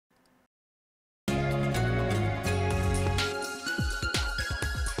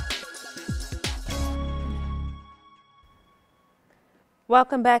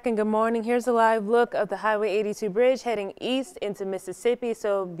Welcome back and good morning. Here's a live look of the Highway 82 bridge heading east into Mississippi.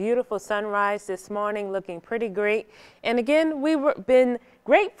 So beautiful sunrise this morning, looking pretty great. And again, we've been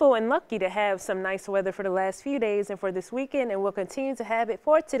grateful and lucky to have some nice weather for the last few days and for this weekend, and we'll continue to have it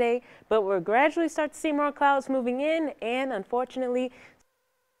for today. But we'll gradually start to see more clouds moving in, and unfortunately,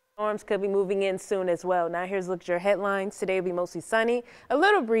 storms could be moving in soon as well. Now here's a look at your headlines. Today will be mostly sunny, a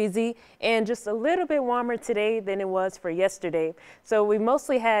little breezy, and just a little bit warmer today than it was for yesterday. So we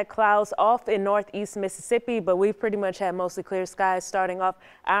mostly had clouds off in northeast Mississippi, but we've pretty much had mostly clear skies starting off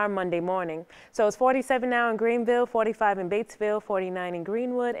our Monday morning. So it's 47 now in Greenville, 45 in Batesville, 49 in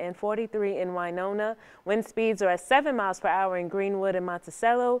Greenwood, and 43 in Winona. Wind speeds are at 7 miles per hour in Greenwood and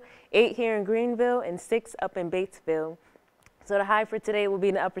Monticello, 8 here in Greenville, and 6 up in Batesville. So the high for today will be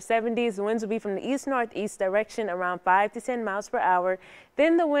in the upper 70s. The winds will be from the east-northeast direction around 5 to 10 miles per hour.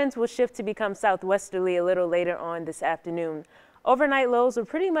 Then the winds will shift to become southwesterly a little later on this afternoon. Overnight lows will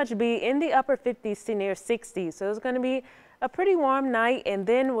pretty much be in the upper 50s to near 60s. So it's going to be a pretty warm night, and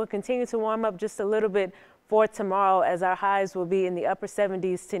then we'll continue to warm up just a little bit for tomorrow, as our highs will be in the upper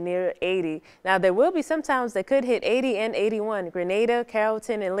 70s to near 80. Now, there will be some towns that could hit 80 and 81. Grenada,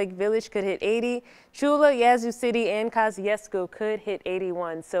 Carrollton, and Lake Village could hit 80. Chula, Yazoo City, and Kosciuszko could hit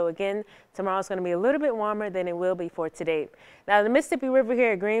 81. So again, tomorrow's going to be a little bit warmer than it will be for today. Now, the Mississippi River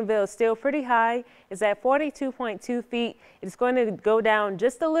here at Greenville is still pretty high. It's at 42.2 feet. It's going to go down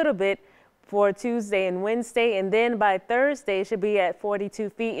just a little bit for Tuesday and Wednesday, and then by Thursday it should be at 42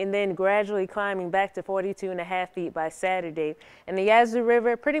 feet and then gradually climbing back to 42.5 feet by Saturday. And the Yazoo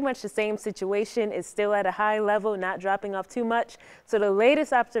River, pretty much the same situation, is still at a high level, not dropping off too much. So the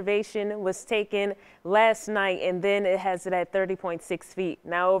latest observation was taken last night, and then it has it at 30.6 feet.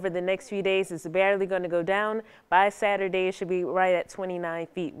 Now over the next few days it's barely going to go down. By Saturday it should be right at 29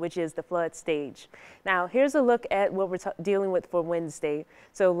 feet, which is the flood stage. Now here's a look at what we're dealing with for Wednesday.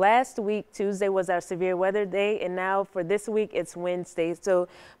 So last week, Tuesday was our severe weather day, and now for this week it's Wednesday. So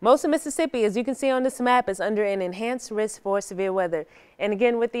most of Mississippi, as you can see on this map, is under an enhanced risk for severe weather. And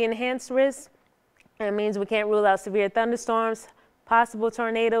again, with the enhanced risk, it means we can't rule out severe thunderstorms, possible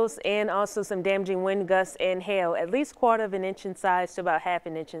tornadoes, and also some damaging wind gusts and hail, at least 1/4 inch in size to about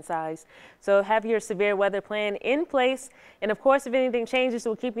 1/2 inch in size. So have your severe weather plan in place. And of course, if anything changes,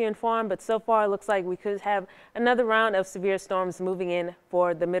 we'll keep you informed. But so far, it looks like we could have another round of severe storms moving in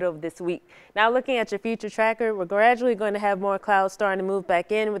for the middle of this week. Now, looking at your future tracker, we're gradually going to have more clouds starting to move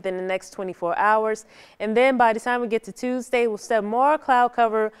back in within the next 24 hours. And then by the time we get to Tuesday, we'll see more cloud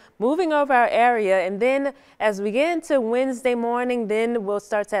cover moving over our area. And then as we get into Wednesday morning, then we'll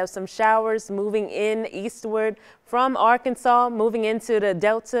start to have some showers moving in eastward from Arkansas, moving into the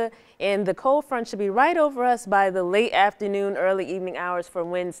Delta, and the cold front should be right over us by the late afternoon, early evening hours for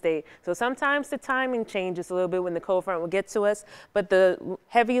Wednesday. So sometimes the timing changes a little bit when the cold front will get to us, but the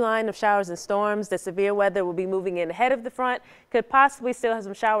heavy line of showers and storms, the severe weather will be moving in ahead of the front, could possibly still have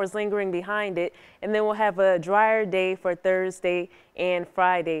some showers lingering behind it, and then we'll have a drier day for Thursday and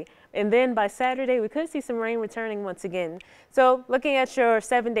Friday. And then by Saturday, we could see some rain returning once again. So looking at your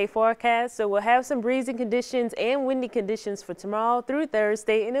 7-day forecast, so we'll have some breezy conditions and windy conditions for tomorrow through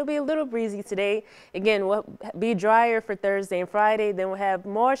Thursday, and it'll be a little breezy today. Again, we'll be drier for Thursday and Friday. Then we'll have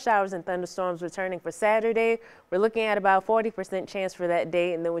more showers and thunderstorms returning for Saturday. We're looking at about 40% chance for that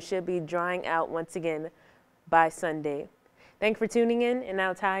day, and then we should be drying out once again by Sunday. Thanks for tuning in, and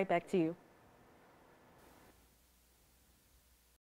now Ty, back to you.